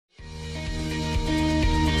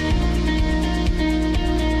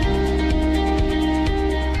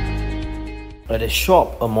At a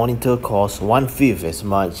shop, a monitor costs 1/5 as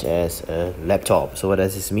much as a laptop. So what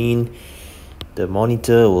does this mean? The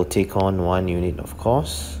monitor will take on 1 unit of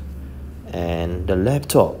cost, and the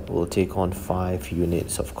laptop will take on 5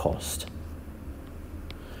 units of cost.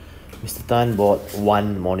 Mr. Tan bought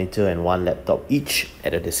 1 monitor and 1 laptop each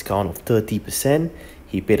at a discount of 30%.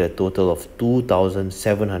 He paid a total of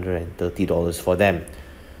 $2,730 for them.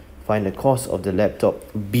 Find the cost of the laptop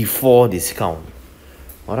before discount.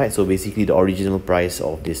 Alright, so basically the original price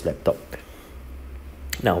of this laptop.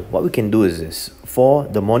 Now, what we can do is this. For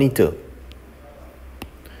the monitor,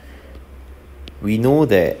 we know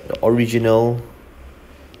that the original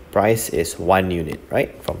price is 1 unit,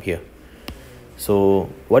 right? From here. So,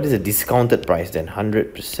 what is the discounted price then?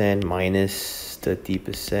 100% minus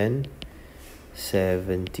 30%,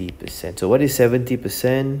 70%. So, what is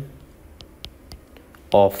 70%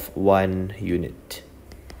 of 1 unit?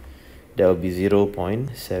 That will be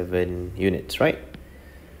 0.7 units, right?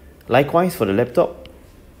 Likewise, for the laptop,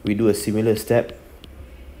 we do a similar step.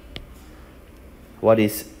 What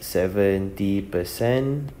is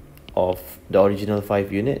 70% of the original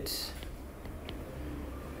 5 units?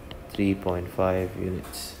 3.5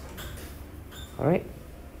 units. Alright.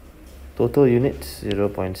 Total units,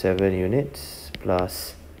 0.7 units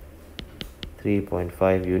plus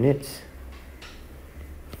 3.5 units.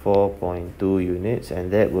 4.2 units, and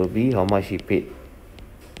that will be how much he paid.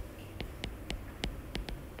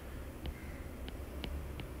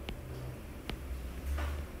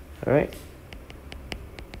 Alright,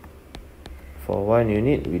 for 1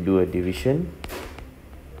 unit we do a division.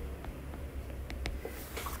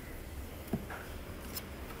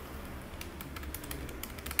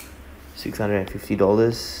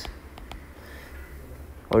 $650.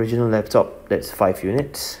 Original laptop, that's 5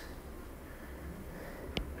 units.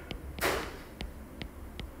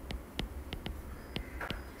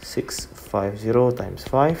 650 times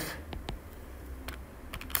 5.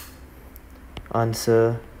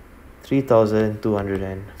 Answer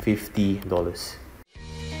 $3,250.